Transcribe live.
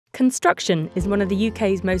Construction is one of the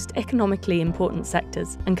UK's most economically important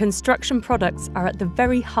sectors, and construction products are at the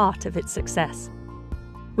very heart of its success.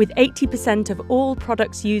 With 80% of all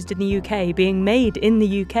products used in the UK being made in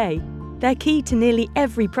the UK, they're key to nearly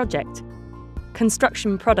every project.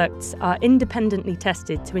 Construction products are independently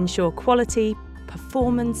tested to ensure quality,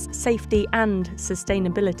 performance, safety and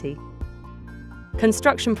sustainability.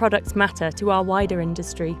 Construction products matter to our wider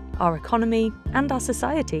industry, our economy and our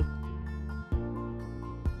society.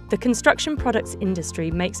 The construction products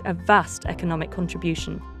industry makes a vast economic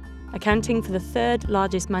contribution, accounting for the third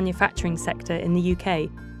largest manufacturing sector in the UK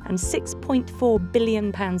and £6.4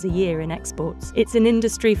 billion a year in exports. It's an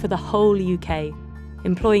industry for the whole UK,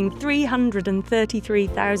 employing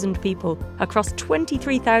 333,000 people across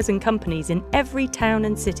 23,000 companies in every town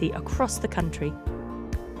and city across the country,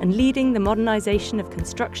 and leading the modernisation of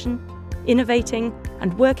construction, innovating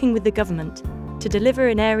and working with the government to deliver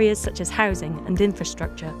in areas such as housing and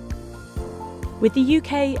infrastructure. With the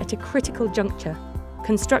UK at a critical juncture,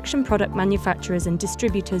 construction product manufacturers and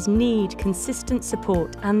distributors need consistent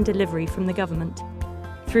support and delivery from the government.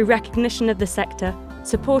 Through recognition of the sector,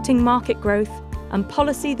 supporting market growth, and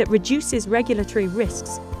policy that reduces regulatory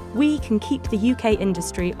risks, we can keep the UK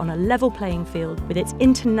industry on a level playing field with its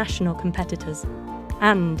international competitors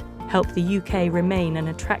and help the UK remain an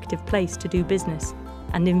attractive place to do business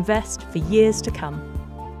and invest for years to come.